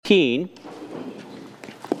15.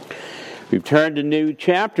 We've turned a new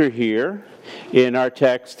chapter here in our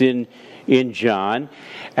text in John,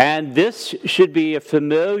 and this should be a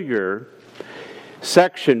familiar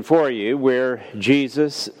section for you where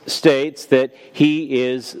Jesus states that he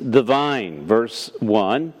is the vine, verse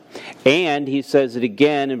 1, and he says it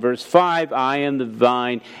again in verse 5, I am the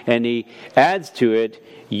vine, and he adds to it,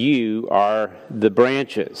 you are the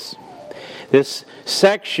branches. This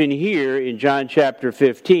section here in John chapter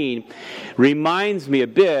 15 reminds me a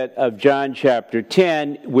bit of John chapter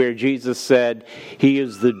 10, where Jesus said he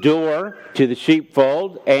is the door to the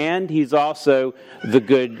sheepfold and he's also the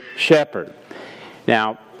good shepherd.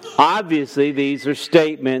 Now, obviously, these are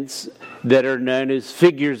statements that are known as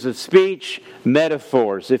figures of speech,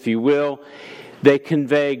 metaphors, if you will. They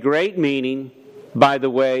convey great meaning by the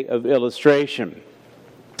way of illustration.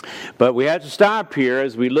 But we have to stop here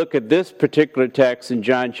as we look at this particular text in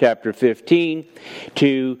John chapter 15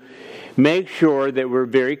 to make sure that we're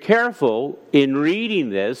very careful in reading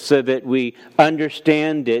this so that we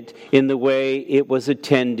understand it in the way it was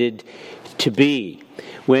intended to be.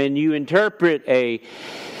 When you interpret a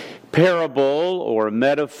parable or a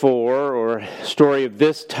metaphor or a story of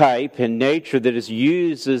this type and nature that is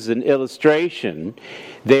used as an illustration,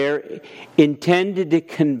 they're intended to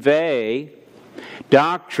convey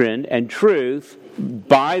doctrine and truth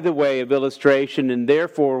by the way of illustration, and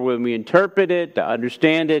therefore when we interpret it, to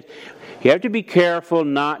understand it, you have to be careful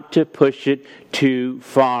not to push it too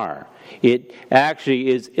far. It actually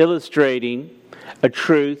is illustrating a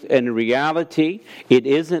truth and a reality. It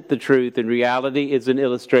isn't the truth and reality, it's an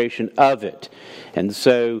illustration of it. And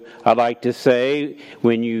so I like to say,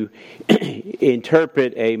 when you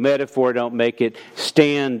interpret a metaphor, don't make it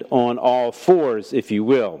stand on all fours, if you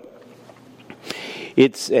will.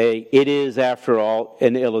 It is, after all,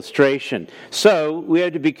 an illustration. So we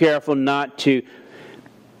have to be careful not to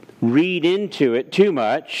read into it too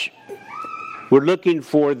much. We're looking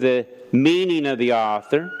for the meaning of the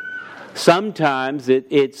author. Sometimes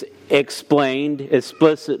it's explained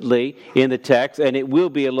explicitly in the text, and it will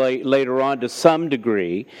be later on to some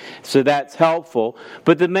degree, so that's helpful.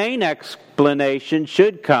 But the main explanation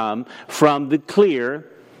should come from the clear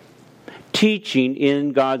teaching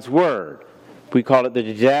in God's Word. We call it the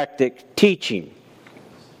didactic teaching.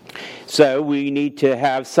 So we need to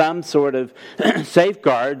have some sort of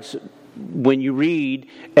safeguards when you read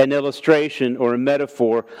an illustration or a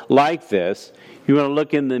metaphor like this. You want to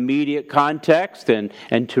look in the immediate context and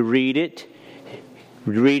to read it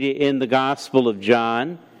in the Gospel of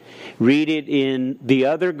John, read it in the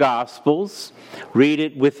other Gospels, read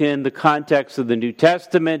it within the context of the New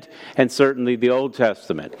Testament and certainly the Old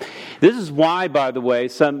Testament. This is why, by the way,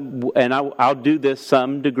 I'll do this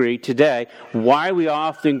some degree today, why we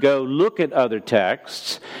often go look at other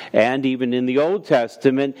texts and even in the Old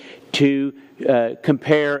Testament to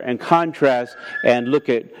compare and contrast and look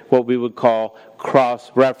at what we would call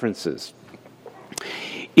cross-references.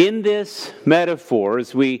 In this metaphor,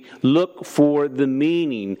 as we look for the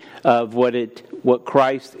meaning of what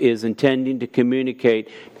Christ is intending to communicate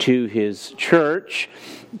to His church,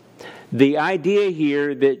 the idea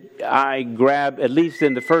here that I grab, at least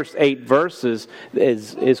in the first 8 verses,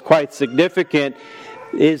 is quite significant,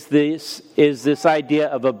 is this idea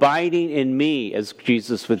of abiding in me, as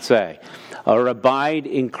Jesus would say, or abide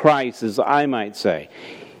in Christ, as I might say.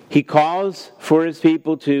 He calls for His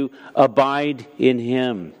people to abide in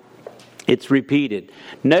Him. It's repeated.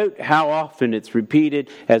 Note how often it's repeated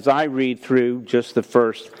as I read through just the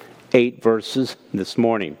first 8 verses this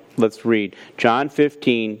morning. Let's read John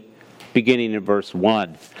 15, beginning in verse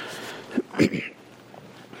 1.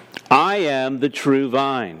 I am the true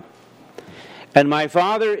vine, and my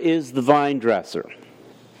Father is the vine dresser.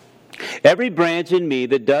 Every branch in me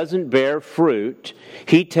that doesn't bear fruit,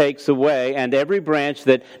 He takes away, and every branch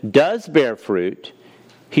that does bear fruit,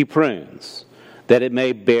 He prunes, that it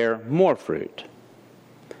may bear more fruit.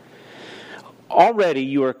 Already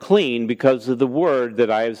you are clean because of the word that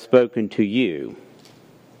I have spoken to you.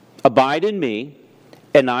 Abide in me,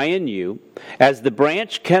 and I in you, as the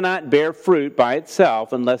branch cannot bear fruit by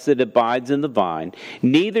itself unless it abides in the vine,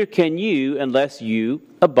 neither can you unless you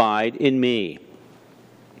abide in me.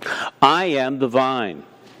 I am the vine.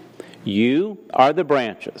 You are the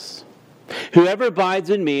branches. Whoever abides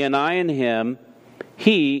in me and I in him,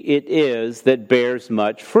 he it is that bears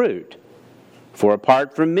much fruit. For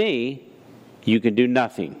apart from me, you can do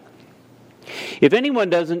nothing. If anyone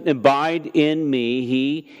doesn't abide in me,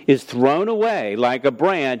 he is thrown away like a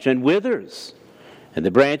branch and withers. And the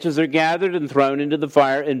branches are gathered and thrown into the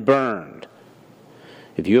fire and burned.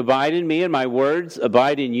 If you abide in me and my words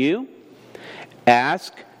abide in you,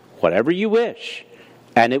 ask whatever you wish,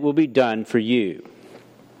 and it will be done for you.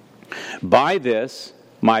 By this,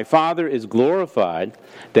 my Father is glorified,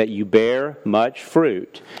 that you bear much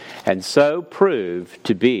fruit, and so prove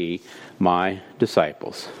to be my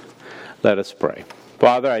disciples. Let us pray.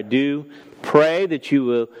 Father, I do pray that you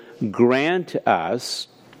will grant us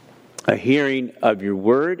a hearing of your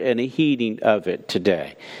word and a heeding of it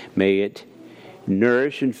today. May it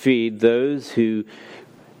nourish and feed those who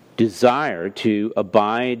desire to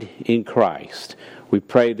abide in Christ. We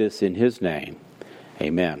pray this in his name.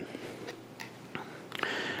 Amen.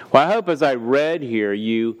 Well, I hope as I read here,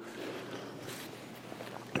 you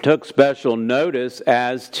took special notice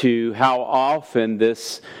as to how often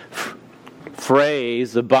this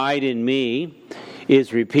phrase, abide in me,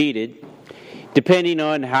 is repeated. Depending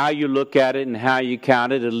on how you look at it and how you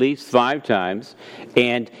count it, at least 5 times,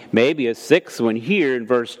 and maybe a 6th one here in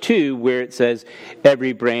verse 2 where it says,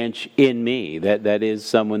 every branch in me. That is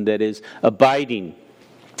someone that is abiding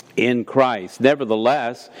in Christ.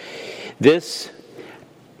 Nevertheless, this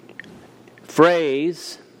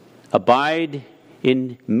phrase, abide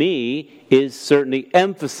in me, is certainly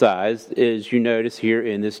emphasized, as you notice here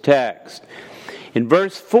in this text. In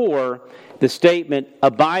verse 4, the statement,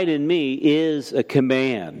 abide in me, is a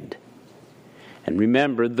command. And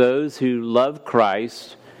remember, those who love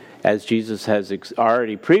Christ, as Jesus has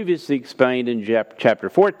already previously explained in chapter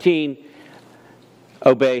 14,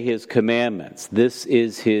 obey his commandments. This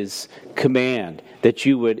is his command, that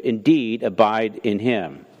you would indeed abide in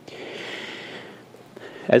him.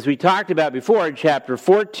 As we talked about before in chapter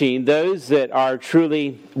 14, those that are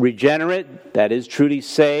truly regenerate, that is, truly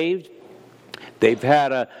saved, they've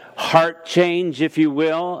had a heart change, if you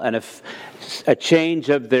will, and a change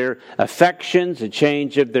of their affections, a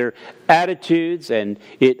change of their attitudes, and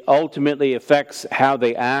it ultimately affects how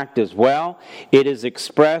they act as well. It is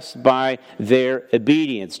expressed by their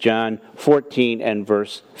obedience, John 14 and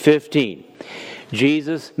verse 15.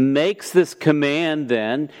 Jesus makes this command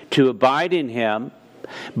then to abide in him,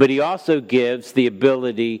 but he also gives the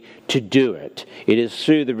ability to do it. It is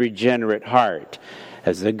through the regenerate heart.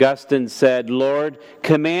 As Augustine said, Lord,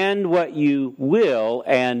 command what you will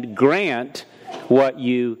and grant what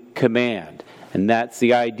you command. And that's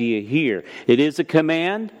the idea here. It is a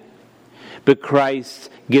command, but Christ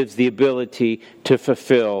gives the ability to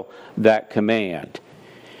fulfill that command.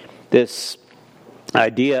 This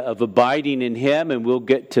idea of abiding in him, and we'll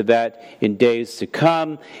get to that in days to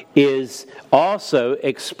come, is also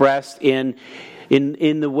expressed in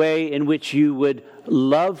the way in which you would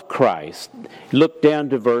love Christ. Look down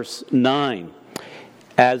to verse 9.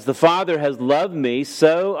 As the Father has loved me,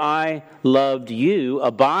 so I loved you.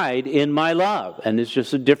 Abide in my love. And it's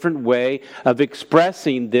just a different way of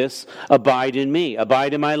expressing this abide in me.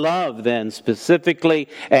 Abide in my love, then, specifically.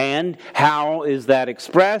 And how is that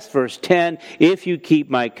expressed? Verse 10, if you keep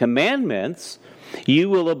my commandments, you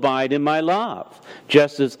will abide in my love,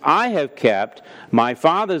 just as I have kept my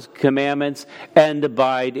Father's commandments and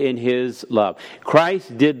abide in his love.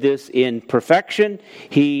 Christ did this in perfection.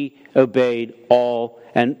 He obeyed all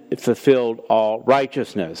and fulfilled all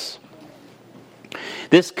righteousness.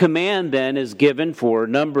 This command then is given for a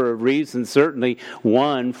number of reasons. Certainly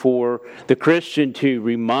one, for the Christian to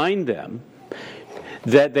remind them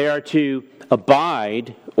that they are to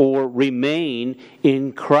abide or remain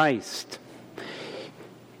in Christ.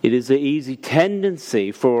 It is an easy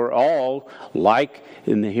tendency for all,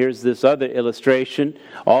 and here's this other illustration,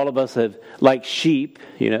 all of us have, like sheep,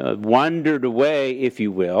 wandered away, if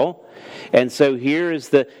you will. And so here is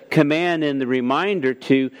the command and the reminder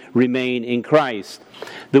to remain in Christ.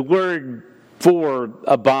 The word for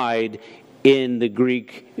abide in the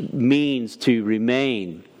Greek means to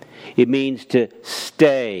remain. It means to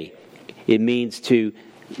stay. It means to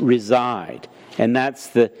reside. And that's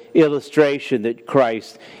the illustration that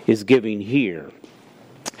Christ is giving here.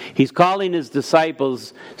 He's calling his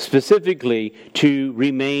disciples specifically to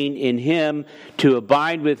remain in him, to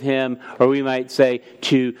abide with him, or we might say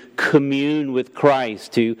to commune with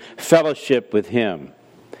Christ, to fellowship with him.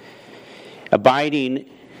 Abiding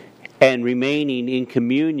and remaining in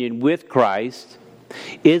communion with Christ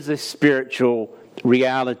is a spiritual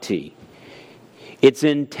reality. It's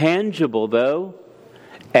intangible, though,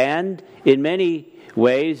 and in many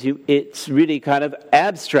ways it's really kind of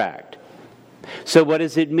abstract. So what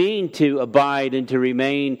does it mean to abide and to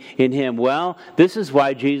remain in him? Well, this is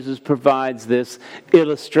why Jesus provides this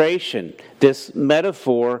illustration, this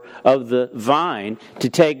metaphor of the vine, to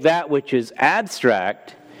take that which is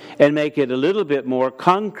abstract and make it a little bit more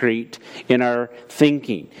concrete in our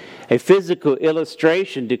thinking. A physical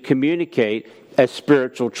illustration to communicate a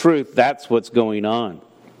spiritual truth. That's what's going on.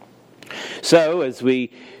 So as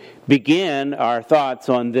we begin our thoughts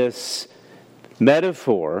on this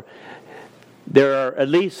metaphor, there are at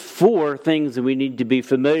least 4 things that we need to be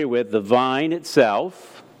familiar with: the vine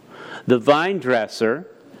itself, the vine dresser,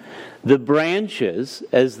 the branches,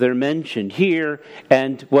 as they're mentioned here,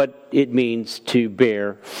 and what it means to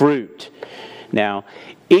bear fruit. Now,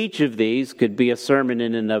 each of these could be a sermon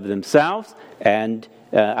in and of themselves, and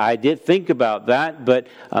I did think about that, but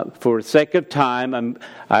for the sake of time,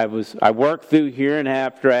 I worked through here, and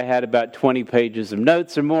after I had about 20 pages of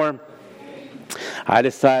notes or more, I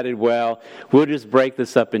decided, well, we'll just break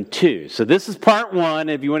this up in 2. So this is part 1.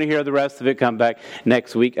 If you want to hear the rest of it, come back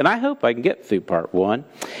next week. And I hope I can get through part 1.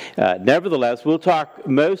 Nevertheless, we'll talk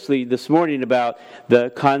mostly this morning about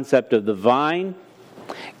the concept of the vine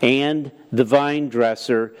and the vine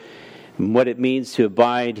dresser, and what it means to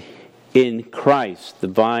abide in Christ, the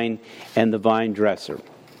vine and the vine dresser.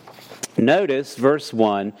 Notice verse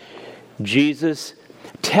 1, Jesus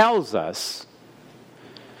tells us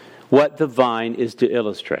what the vine is to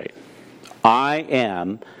illustrate. I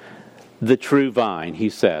am the true vine, he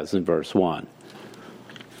says in verse 1.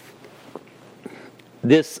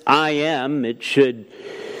 This I am, it should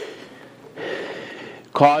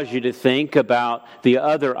cause you to think about the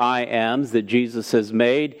other I ams that Jesus has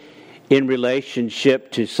made in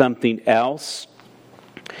relationship to something else.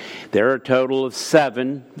 There are a total of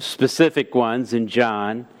 7 specific ones in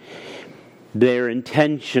John. They're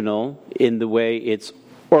intentional in the way it's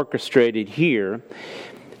orchestrated here.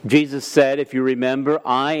 Jesus said, if you remember,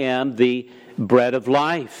 I am the bread of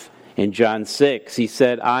life in John 6. He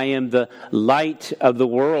said, I am the light of the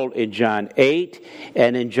world in John 8.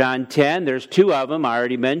 And in John 10, there's 2 of them. I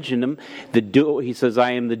already mentioned them. He says,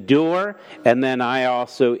 I am the door. And then I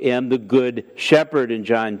also am the good shepherd in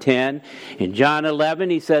John 10. In John 11,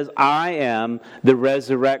 he says, I am the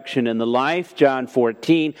resurrection and the life. John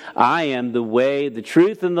 14, I am the way, the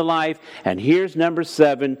truth, and the life. And here's number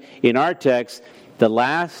 7 in our text, the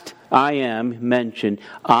last I am mentioned.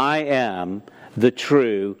 I am the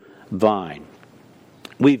true vine.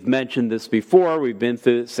 We've mentioned this before. We've been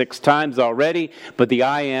through it 6 times already, but the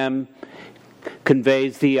I am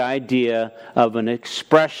conveys the idea of an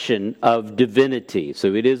expression of divinity.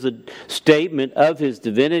 So it is a statement of his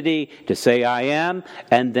divinity to say I am,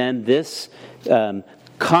 and then this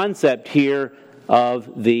concept here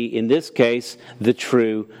of in this case, the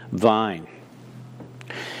true vine.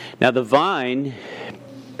 Now the vine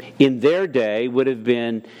in their day would have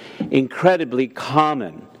been incredibly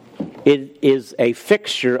common. It is a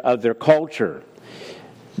fixture of their culture.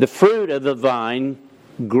 The fruit of the vine,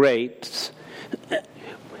 grapes,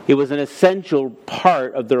 it was an essential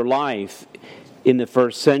part of their life in the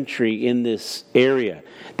first century in this area.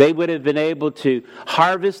 They would have been able to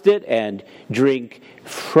harvest it and drink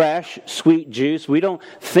fresh, sweet juice. We don't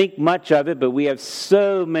think much of it, but we have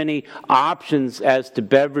so many options as to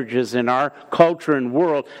beverages in our culture and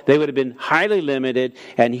world. They would have been highly limited,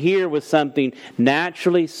 and here was something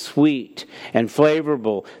naturally sweet and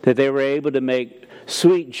flavorful that they were able to make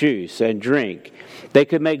sweet juice and drink. They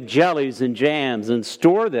could make jellies and jams and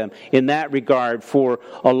store them in that regard for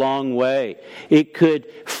a long way. It could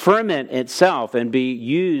ferment itself and be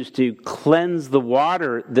used to cleanse the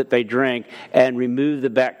water that they drank and remove the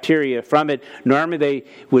bacteria from it. Normally they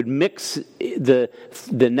would mix the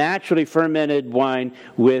naturally fermented wine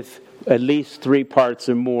with at least 3 parts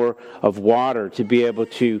or more of water to be able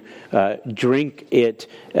to drink it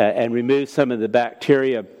and remove some of the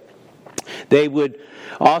bacteria. They would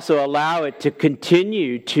also allow it to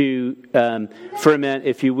continue to ferment,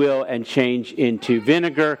 if you will, and change into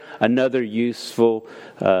vinegar, another useful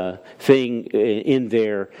thing in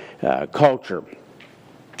their culture.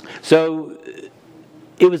 So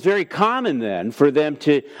it was very common then for them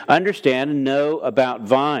to understand and know about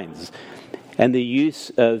vines and the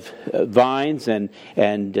use of vines and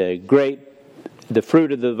grape, the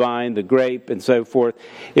fruit of the vine, the grape, and so forth.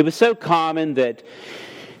 It was so common that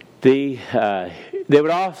they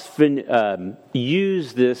would often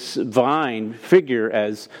use this vine figure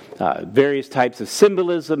as various types of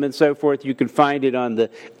symbolism and so forth. You can find it on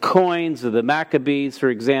the coins of the Maccabees,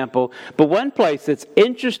 for example. But one place that's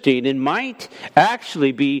interesting and might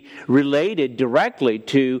actually be related directly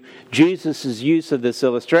to Jesus' use of this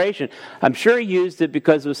illustration. I'm sure he used it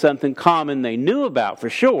because it was something common they knew about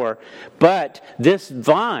for sure. But this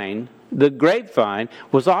vine, the grapevine,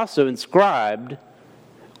 was also inscribed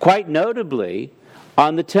quite notably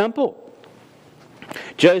on the temple.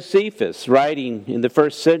 Josephus, writing in the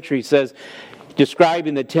 1st century, says,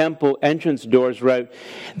 describing the temple entrance doors, wrote,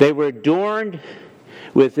 they were adorned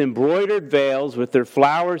with embroidered veils with their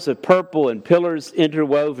flowers of purple and pillars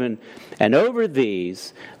interwoven, and over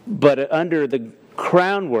these, but under the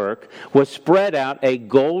crownwork was spread out a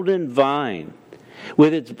golden vine,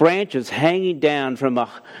 with its branches hanging down from a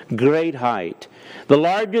great height, the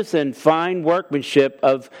largest and fine workmanship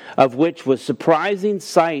of which was surprising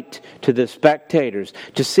sight to the spectators,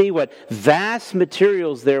 to see what vast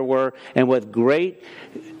materials there were and what great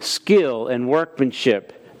skill and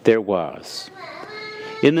workmanship there was.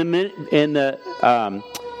 In the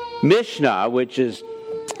Mishnah, which is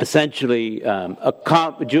essentially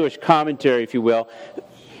a Jewish commentary, if you will,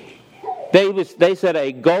 they said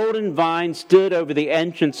a golden vine stood over the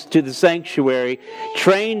entrance to the sanctuary,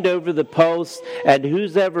 trained over the posts, and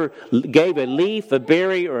whosoever gave a leaf, a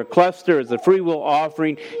berry, or a cluster as a freewill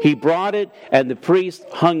offering, he brought it, and the priest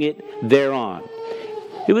hung it thereon.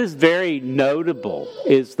 It was very notable,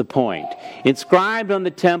 is the point. Inscribed on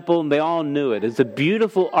the temple, and they all knew it. It's a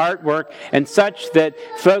beautiful artwork, and such that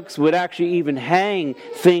folks would actually even hang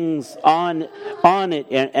things on it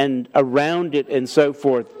and around it and so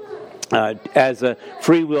forth. As a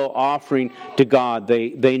free will offering to God.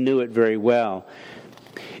 They knew it very well.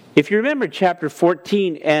 If you remember, chapter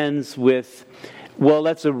 14 ends with, well,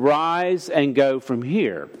 let's arise and go from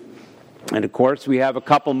here. And of course, we have a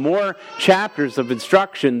couple more chapters of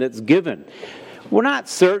instruction that's given. We're not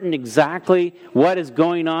certain exactly what is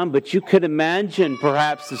going on, but you could imagine,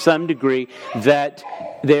 perhaps to some degree, that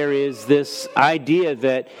there is this idea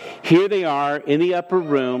that here they are in the upper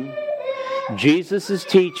room, Jesus is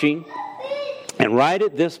teaching, and right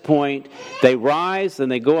at this point, they rise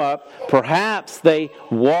and they go up. Perhaps they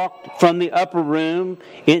walked from the upper room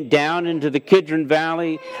down into the Kidron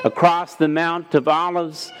Valley, across the Mount of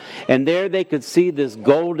Olives, and there they could see this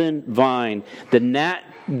golden vine, the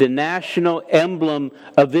national emblem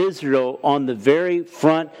of Israel, on the very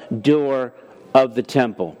front door of the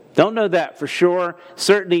temple. Don't know that for sure,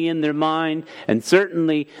 certainly in their mind, and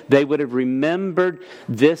certainly they would have remembered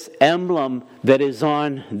this emblem that is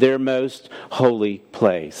on their most holy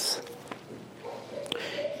place.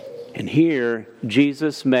 And here,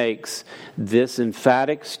 Jesus makes this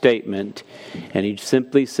emphatic statement, and he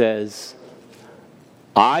simply says,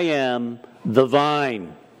 I am the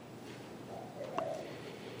vine.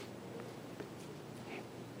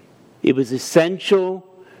 It was essential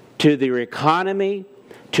to their economy,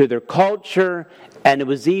 to their culture, and it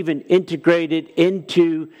was even integrated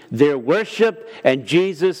into their worship. And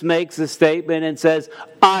Jesus makes a statement and says,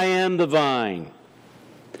 I am the vine.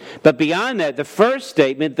 But beyond that, the first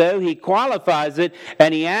statement, though, he qualifies it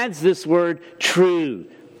and he adds this word true.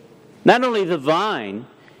 Not only the vine,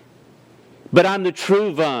 but I'm the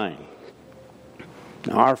true vine.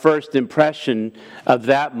 Now, our first impression of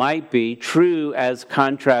that might be true as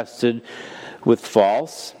contrasted with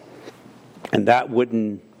false. And that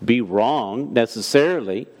wouldn't be wrong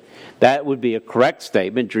necessarily. That would be a correct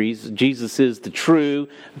statement. Jesus is the true,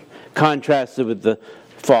 contrasted with the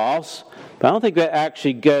false. But I don't think that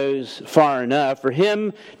actually goes far enough. For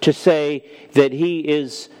him to say that he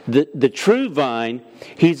is the true vine,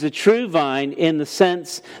 he's the true vine in the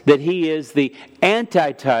sense that he is the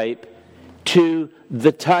antitype to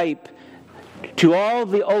the type, to all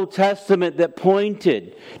the Old Testament that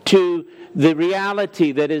pointed to the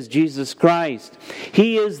reality that is Jesus Christ.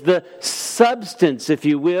 He is the substance, if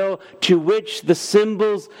you will, to which the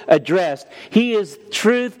symbols addressed. He is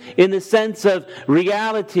truth in the sense of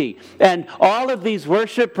reality. And all of these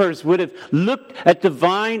worshipers would have looked at the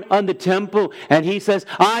vine on the temple, and he says,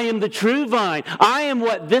 I am the true vine. I am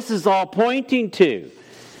what this is all pointing to.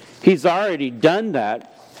 He's already done that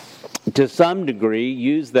to some degree,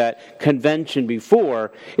 used that convention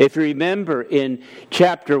before. If you remember in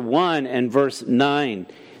chapter 1 and verse 9,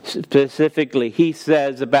 specifically, he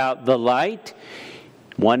says about the light,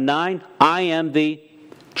 1:9, I am the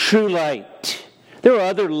true light. There were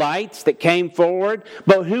other lights that came forward,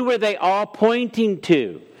 but who were they all pointing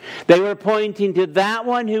to? They were pointing to that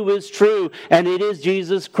one who is true, and it is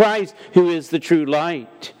Jesus Christ who is the true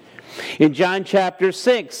light. In John chapter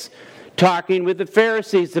 6, talking with the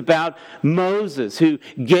Pharisees about Moses who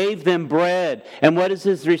gave them bread. And what is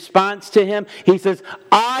his response to him? He says,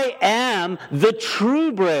 I am the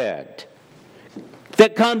true bread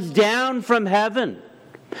that comes down from heaven.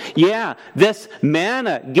 Yeah, this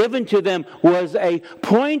manna given to them was a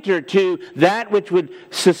pointer to that which would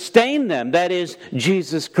sustain them, that is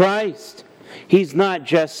Jesus Christ. He's not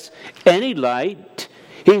just any light.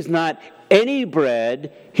 He's not any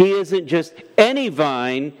bread. He isn't just any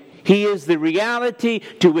vine. He is the reality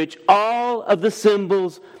to which all of the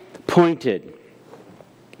symbols pointed.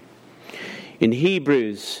 In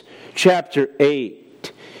Hebrews chapter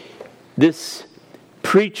 8, this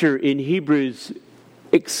preacher in Hebrews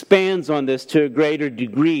expands on this to a greater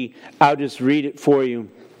degree. I'll just read it for you.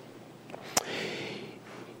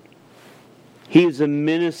 He is a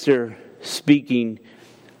minister speaking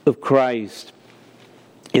of Christ.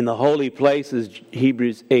 In the holy places,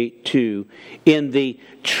 Hebrews 8:2, in the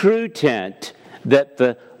true tent that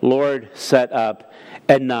the Lord set up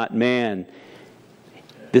and not man.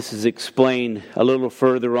 This is explained a little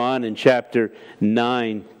further on in chapter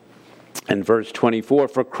 9 and verse 24.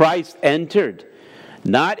 For Christ entered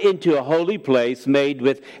not into a holy place made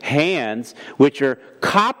with hands, which are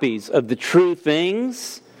copies of the true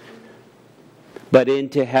things, but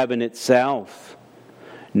into heaven itself,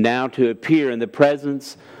 now to appear in the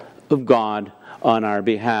presence of God on our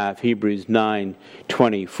behalf. Hebrews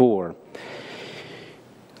 9:24.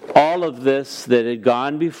 All of this that had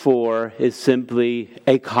gone before is simply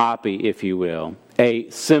a copy, if you will, a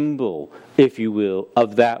symbol, if you will,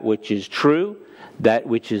 of that which is true, that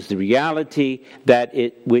which is the reality,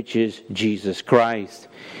 which is Jesus Christ.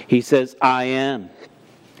 He says, I am.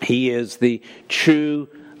 He is the true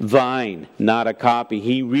vine, not a copy.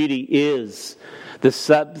 He really is the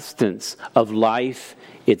substance of life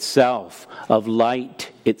itself, of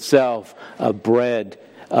light itself, of bread,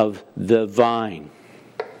 of the vine.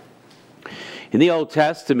 In the Old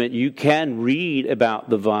Testament, you can read about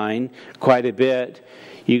the vine quite a bit.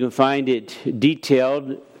 You can find it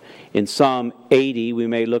detailed in Psalm 80. We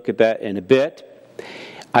may look at that in a bit.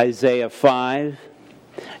 Isaiah 5,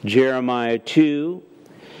 Jeremiah 2,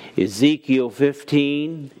 Ezekiel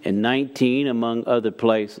 15 and 19, among other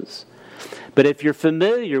places. But if you're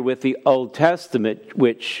familiar with the Old Testament,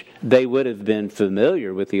 which they would have been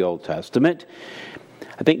familiar with the Old Testament,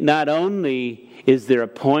 I think not only is there a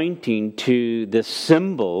pointing to the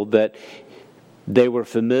symbol that they were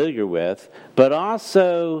familiar with, but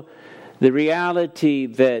also the reality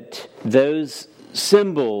that those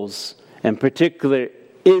symbols, in particular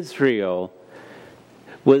Israel,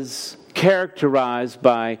 was characterized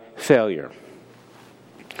by failure.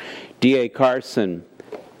 D.A. Carson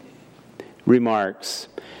remarks,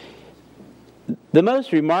 the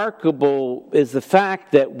most remarkable is the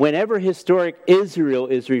fact that whenever historic Israel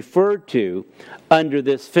is referred to under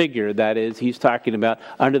this figure, that is, he's talking about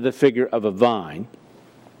under the figure of a vine,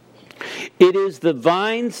 it is the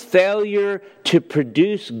vine's failure to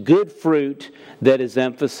produce good fruit that is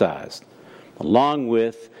emphasized, along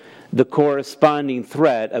with the corresponding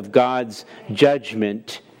threat of God's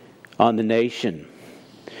judgment on the nation.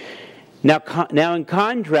 Now, in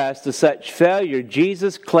contrast to such failure,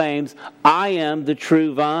 Jesus claims, I am the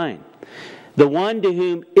true vine, the one to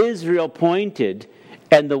whom Israel pointed,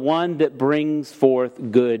 and the one that brings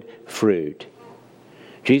forth good fruit.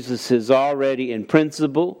 Jesus has already, in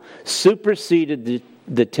principle, superseded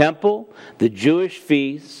the temple, the Jewish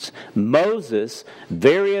feasts, Moses,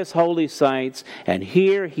 various holy sites, and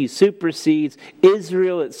here he supersedes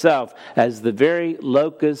Israel itself as the very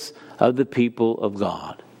locus of the people of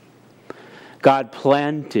God. God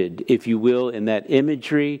planted, if you will, in that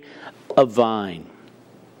imagery, a vine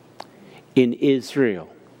in Israel.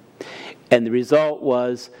 And the result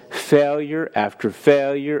was failure after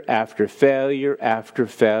failure after failure after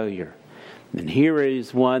failure. And here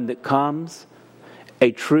is one that comes,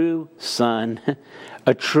 a true son,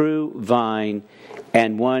 a true vine,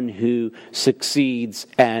 and one who succeeds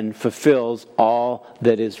and fulfills all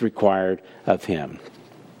that is required of him.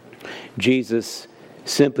 Jesus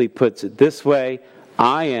simply puts it this way,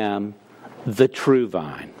 I am the true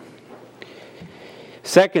vine.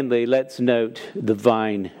 Secondly, let's note the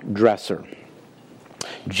vine dresser.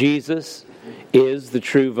 Jesus is the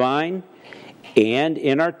true vine, and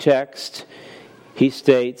in our text, he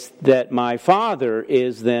states that my Father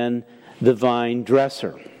is then the vine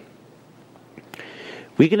dresser.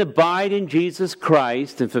 We can abide in Jesus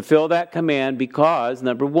Christ and fulfill that command because,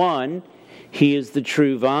 number one, he is the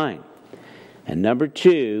true vine. And number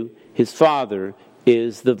two, his Father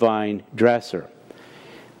is the vine dresser.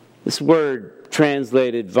 This word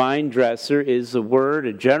translated vine dresser is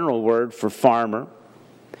a general word for farmer.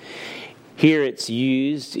 Here it's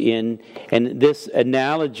used in this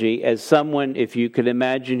analogy as someone, if you could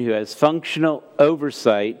imagine, who has functional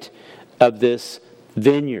oversight of this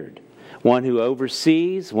vineyard. One who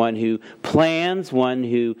oversees, one who plans, one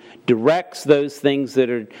who directs those things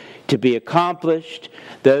that are to be accomplished.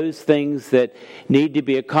 Those things that need to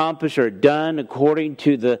be accomplished are done according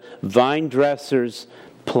to the vine dresser's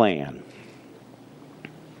plan.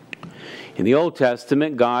 In the Old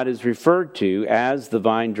Testament, God is referred to as the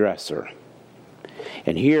vine dresser.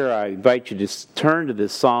 And here I invite you to turn to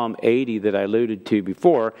this Psalm 80 that I alluded to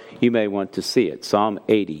before. You may want to see it. Psalm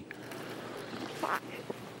 80.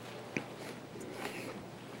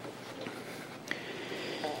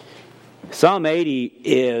 Psalm 80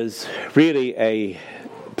 is really a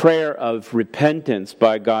prayer of repentance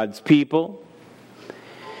by God's people.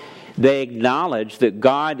 they acknowledge that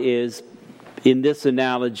God is, in this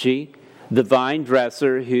analogy, the vine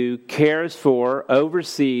dresser who cares for,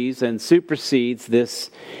 oversees, and supersedes this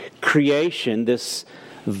creation, this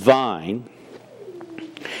vine.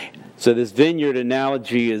 So this vineyard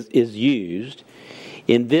analogy is used.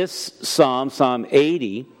 In this psalm, Psalm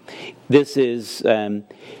 80, this is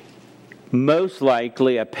most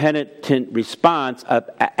likely a penitent response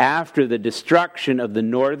after the destruction of the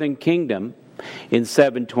northern kingdom in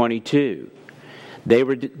 722.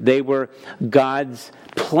 They were God's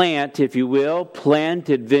plant, if you will,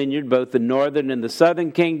 planted vineyard, both the northern and the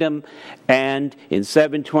southern kingdom. And in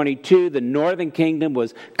 722, the northern kingdom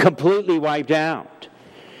was completely wiped out.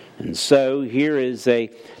 And so here is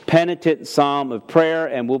a penitent psalm of prayer,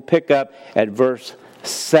 and we'll pick up at verse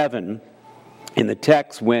 7 in the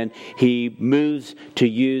text when he moves to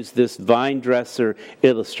use this vine dresser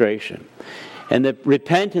illustration. And the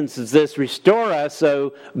repentance is this: restore us,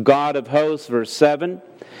 O God of hosts, verse 7.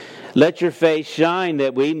 Let your face shine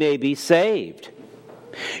that we may be saved.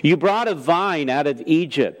 You brought a vine out of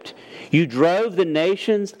Egypt. You drove the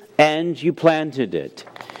nations and you planted it.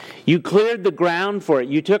 You cleared the ground for it.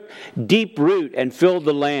 You took deep root and filled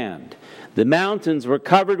the land. The mountains were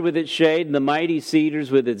covered with its shade, and the mighty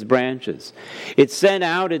cedars with its branches. It sent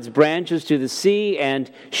out its branches to the sea and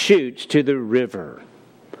shoots to the river.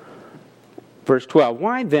 Verse 12,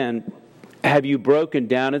 why then have you broken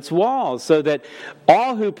down its walls, so that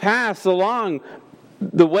all who pass along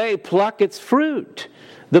the way pluck its fruit?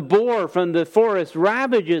 The boar from the forest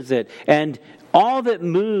ravages it, and all that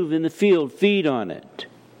move in the field feed on it.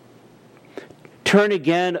 Turn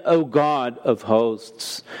again, O God of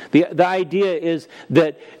hosts. The idea is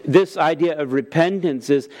that this idea of repentance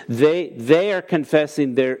is they are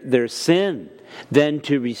confessing their sin, then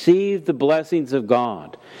to receive the blessings of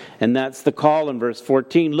God. And that's the call in verse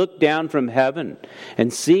 14. Look down from heaven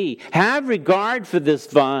and see. Have regard for this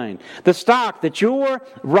vine, the stock that your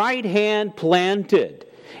right hand planted,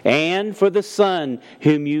 and for the son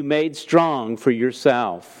whom you made strong for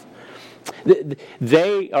yourself.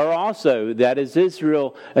 They are also, that is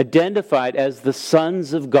Israel, identified as the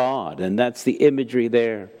sons of God, and that's the imagery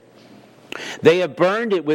there. They have burned it with